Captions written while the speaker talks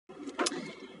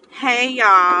Hey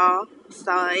y'all,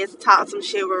 so it's Talk Some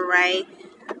Shit with Ray.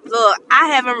 Look, I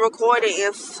haven't recorded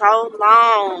in so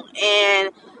long,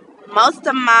 and most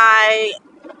of my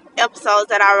episodes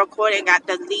that I recorded got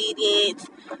deleted.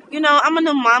 I'm a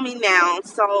new mommy now,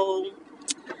 so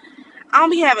I don't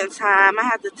be having time. I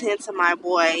have to tend to my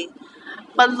boy.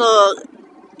 But look,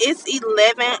 it's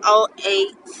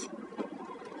 11:08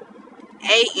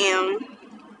 a.m.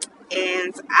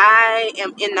 and I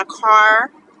am in the car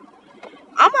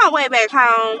on my way back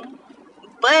home.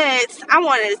 But I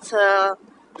wanted to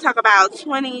talk about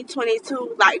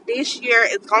 2022. Like, this year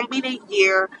is going to be the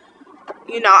year,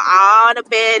 all the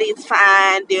baddies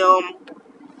find them,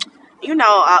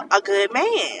 a good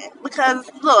man. Because,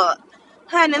 look,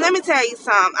 honey, let me tell you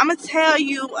something. I'm going to tell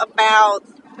you about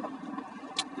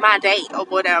my date or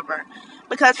whatever.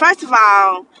 Because, first of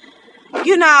all,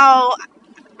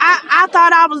 I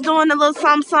thought I was doing a little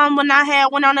something when I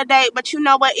went on a date. But you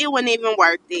know what? It wasn't even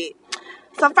worth it.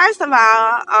 So first of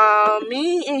all,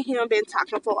 me and him been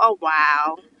talking for a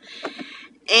while.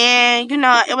 And,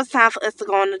 it was time for us to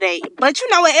go on a date. But you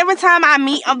know what? Every time I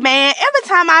meet a man,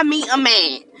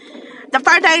 the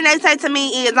first thing they say to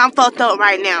me is, I'm fucked up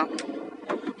right now.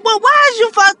 Well, why is you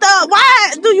fucked up?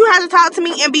 Why do you have to talk to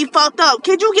me and be fucked up?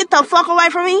 Could you get the fuck away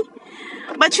from me?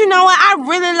 But you know what? I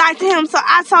really liked him. So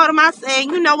I told him, I said,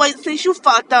 you know what? Since you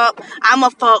fucked up, I'ma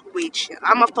fuck with you.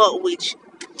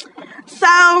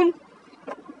 So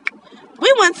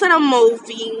we went to the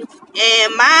movies,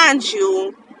 and mind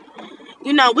you,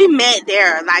 we met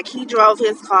there. Like, he drove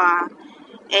his car,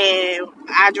 and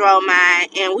I drove mine,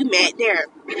 and we met there.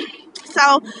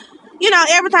 So,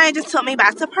 everything just took me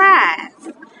by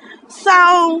surprise.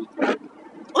 So,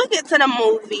 we get to the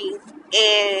movies,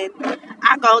 and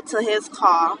I go to his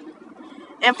car.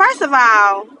 And first of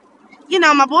all,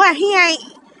 my boy, he ain't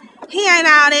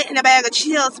all that in a bag of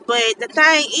chips, but the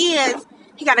thing is,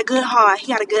 he got a good heart. He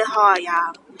got a good heart,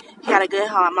 y'all. He got a good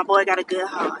heart. My boy got a good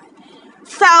heart.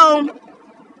 So,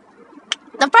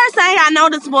 the first thing I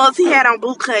noticed was he had on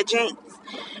bootcut jeans.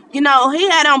 He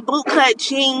had on bootcut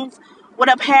jeans with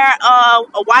a pair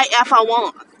of white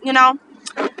FO1s,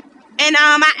 And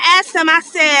I asked him, I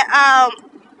said,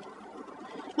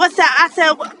 what's that? I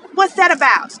said, what's that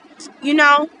about?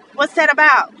 What's that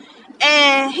about?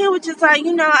 And he was just like, he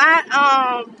a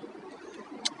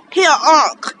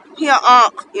unk. He a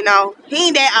unk, He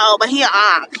ain't that old, but he a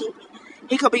unk.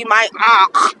 He could be my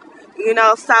unk,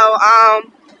 So,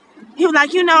 he was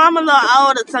like, I'm a little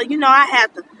older, so, I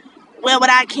have to wear what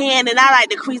I can, and I like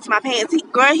to crease my pants. He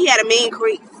had a mean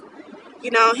crease. He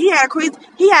had a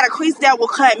crease that would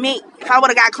cut me. If I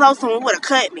would have got close to him, it would have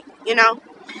cut me, And matter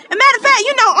of fact,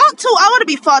 I'm too old to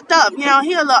be fucked up. He a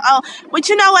little old. But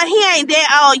you know what? He ain't that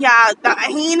old, y'all.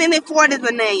 He ain't in his 40s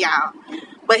and then, y'all.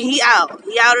 But he old.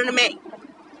 He older than me.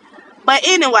 But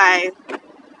anyway,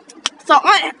 so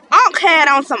Unc had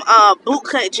on some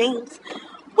bootcut jeans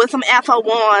with some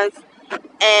FO1s,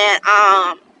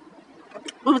 and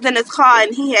we was in his car,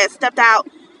 and he had stepped out.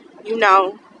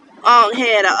 Unc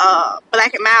had a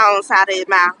black and mild on the side of his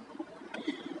mouth,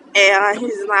 and he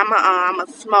was like, I'm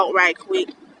gonna smoke right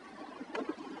quick.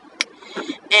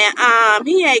 And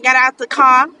he had got out the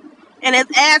car, and his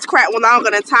ass crack was longer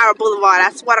than Tyra Boulevard.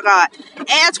 I swear to God,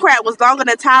 ass crack was longer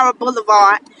than Tyra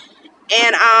Boulevard.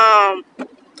 And I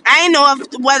didn't know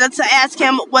whether to ask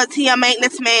him, was he a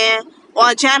maintenance man or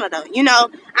a janitor?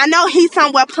 I know he's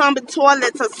somewhere plumbing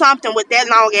toilets or something with that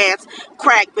long ass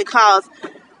crack, because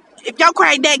if your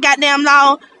crack that goddamn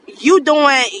long, you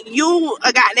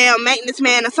a goddamn maintenance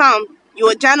man or something. You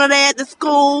a janitor at the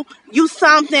school, you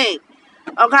something.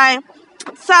 Okay?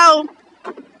 So,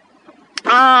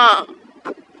 that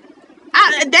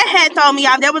had thrown me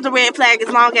off. That was a red flag, his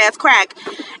long ass crack.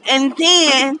 And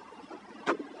then,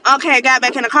 okay, got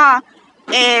back in the car,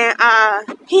 and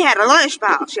he had a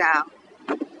lunchbox, y'all.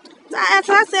 So I asked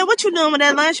him, I said, what you doing with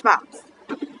that lunchbox?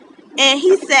 And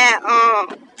he said,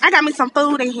 I got me some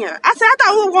food in here. I said, I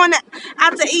thought we were going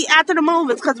out to eat after the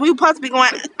movies, because we were supposed to be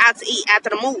going out to eat after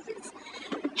the movies.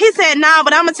 He said, no,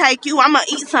 but I'm going to take you. I'm going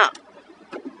to eat something.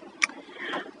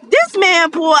 This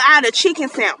man pulled out a chicken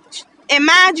sandwich. And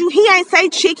mind you, he ain't say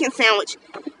chicken sandwich.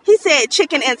 He said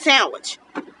chicken and sandwich.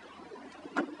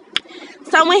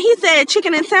 So when he said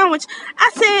chicken and sandwich,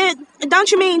 I said,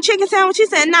 don't you mean chicken sandwich? He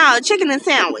said, no, chicken and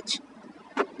sandwich.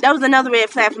 That was another red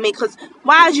flag for me, because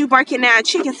why is you breaking down a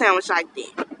chicken sandwich like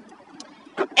that?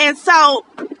 And so,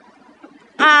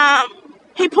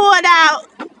 he pulled out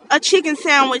a chicken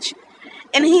sandwich,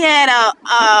 and he had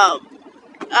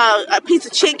a piece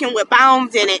of chicken with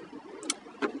bones in it.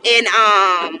 And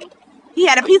he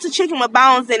had a piece of chicken with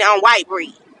bones in it on white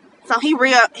bread. So he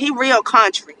real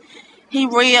country. He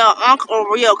real uncle,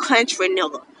 real country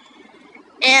nigga.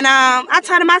 And I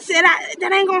told him, I said,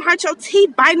 that ain't gonna hurt your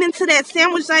teeth biting into that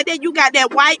sandwich like that. You got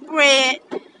that white bread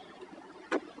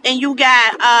and you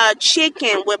got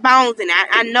chicken with bones in it.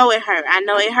 I know it hurt. I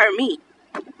know it hurt me.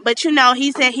 But you know,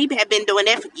 he said he had been doing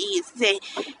that for years.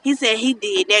 He said he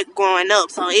did that growing up,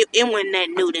 so it wasn't that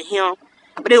new to him,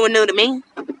 but it was new to me.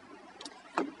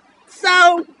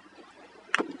 So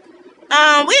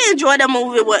we enjoyed the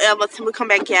movie, whatever, till we come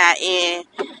back out, and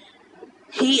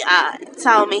he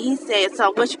told me, he said,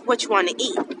 so what you want to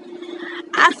eat?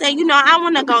 I said, you know, I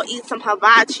want to go eat some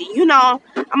hibachi. You know,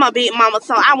 I'm a big mama,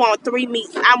 so I want 3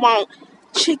 meats. I want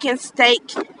chicken,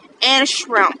 steak, and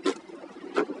shrimp.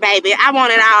 Baby, I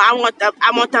want it all.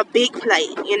 I want the big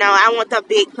plate. You know, I want the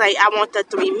big plate. I want the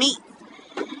 3 meats.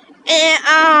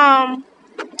 And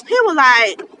he was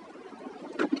like,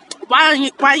 why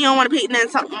you don't want to pick nothing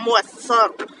something more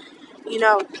subtle? You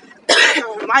know,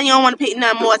 why you don't want to pick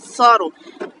nothing more subtle?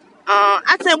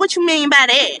 I said, what you mean by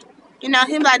that? You know,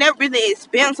 he was like, that really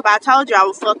expensive. I told you I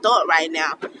was fucked up right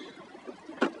now.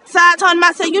 So I told him,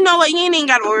 I said, you know what, you ain't even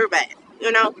got to worry about it.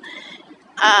 You know,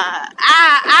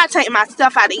 I take my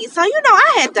stuff out to eat. So, you know,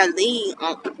 I had to leave.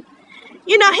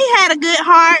 You know, he had a good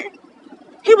heart.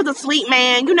 He was a sweet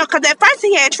man, you know, because at first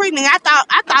he had treated me. I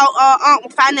thought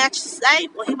was financially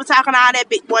stable. He was talking all that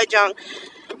big boy junk,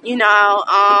 you know,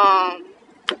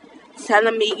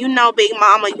 telling me, you know, big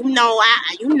mama, you know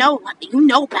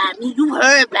about me. You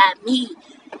heard about me.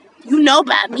 You know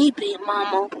about me, big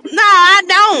mama. No, I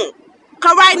don't.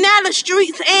 Because right now the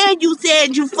streets and you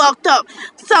said you fucked up.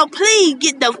 So please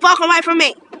get the fuck away from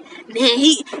me. Then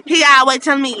he always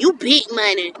telling me, you big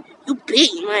money. You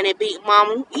big money, big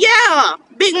mama. Yeah,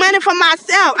 big money for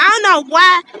myself. I don't know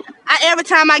why every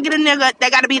time I get a nigga, they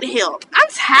gotta be the help. I'm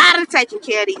tired of taking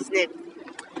care of these niggas.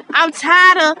 I'm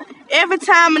tired of every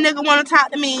time a nigga wanna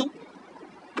talk to me,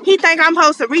 he think I'm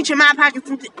supposed to reach in my pockets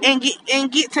and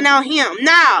get to know him.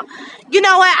 No. You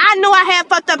know what? I knew I had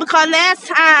fucked up because last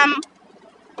time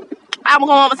I was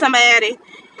going with somebody,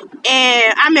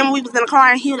 and I remember we was in the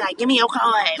car and he was like, give me your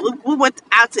card. We went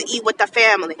out to eat with the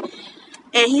family.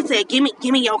 And he said, give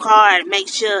me your card. Make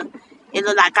sure it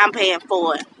look like I'm paying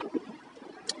for it.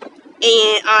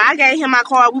 And I gave him my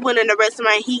card. We went in the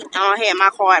restaurant. He had my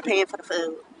card paying for the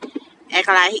food.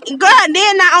 Acting like girl,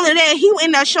 then not only that, he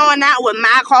ended up showing out with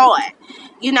my card.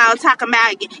 You know, talking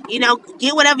about, you know,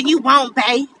 get whatever you want,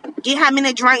 babe. Get how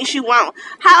many drinks you want.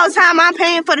 Whole time I'm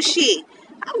paying for the shit.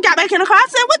 I got back in the car. I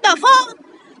said, what the fuck?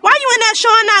 Why you in there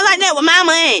showing out like that with my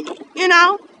money? You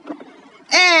know?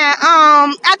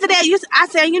 And after that, I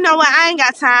said, you know what? I ain't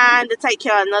got time to take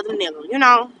care of another nigga. You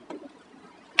know?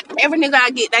 Every nigga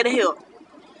I get, they the help.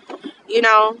 You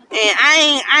know? And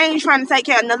I ain't trying to take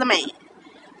care of another man.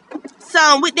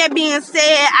 So, with that being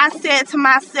said, I said to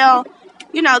myself,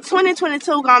 you know,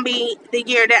 2022 gonna be the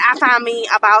year that I find me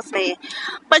a boss man.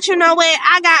 But you know what?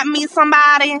 I got me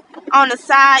somebody on the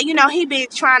side. You know, he been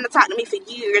trying to talk to me for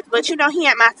years. But you know, he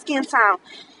ain't my skin tone.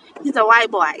 He's a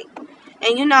white boy.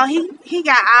 And you know, he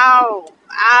got all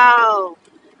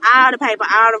the paper,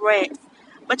 all the racks.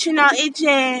 But you know,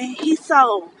 he's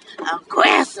so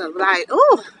aggressive. Like,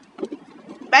 ooh.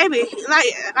 Baby,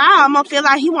 like, I almost feel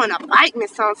like he want to bite me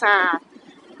sometimes.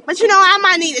 But, you know, I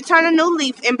might need to turn a new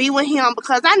leaf and be with him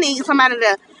because I need somebody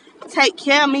to take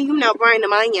care of me, you know, bring the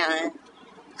money on.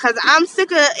 Because I'm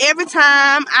sick of every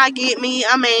time I get me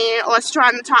a man or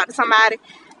trying to talk to somebody,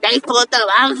 they fucked up,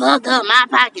 I'm fucked up, my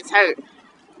pockets hurt.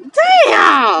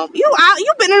 Damn,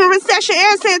 you been in a recession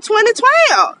ever since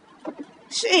 2012.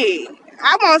 Shit,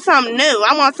 I want something new.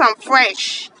 I want something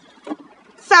fresh.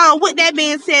 So, with that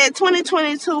being said,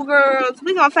 2022 girls,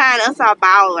 we gonna find us a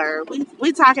baller.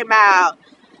 We talking about,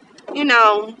 you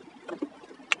know,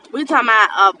 we talking about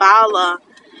a baller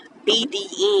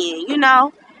BDN, you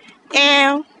know?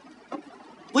 And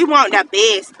we want the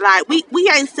best. Like, we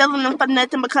ain't settling them for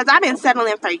nothing because I've been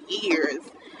settling for years.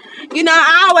 You know,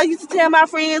 I always used to tell my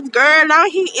friends, girl, long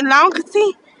as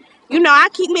he, you know, I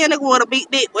keep me a nigga with a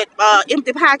big dick with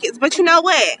empty pockets. But you know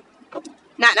what?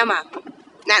 Not no more.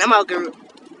 Not no more, girl.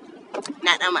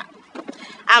 Not no more.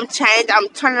 I'm changed. I'm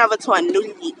turning over to a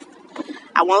new leaf.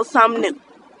 I want something new.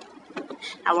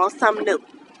 I want something new.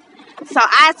 So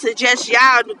I suggest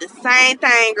y'all do the same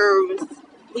thing, girls.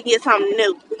 We get something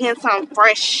new. We get something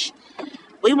fresh.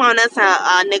 We want us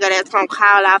a nigga that's gonna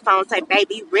call our phone and say,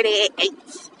 baby, you ready at 8?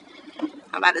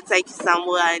 I'm about to take you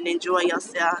somewhere and enjoy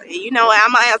yourself. And you know what?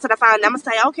 I'm gonna answer the phone and I'm gonna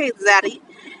say, okay, Zaddy.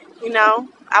 You know,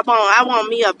 I want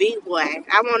me a big boy.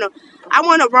 I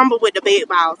wanna rumble with the big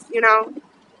boss, you know.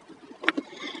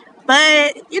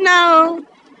 But, you know,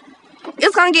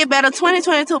 it's gonna get better.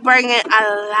 2022 bringing a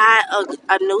lot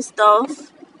of new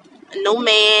stuff. New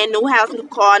man, new house, new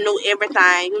car, new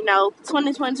everything.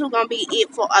 2022 gonna be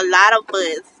it for a lot of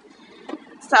us.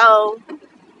 So,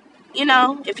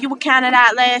 if you were counted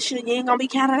out last year, you ain't gonna be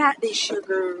counted out this year,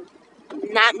 girl.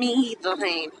 Not me either,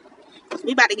 honey.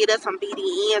 We about to get us some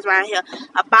BDNs right here.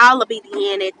 A ball of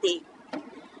BDN at that.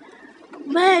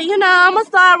 But, I'm going to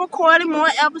start recording more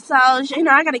episodes.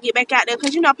 I got to get back out there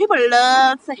because, people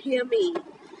love to hear me.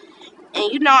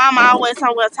 And, I'm always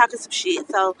somewhere talking some shit.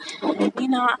 So,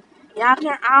 y'all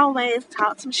can always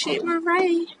talk some shit with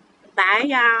Ray. Bye,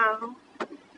 y'all.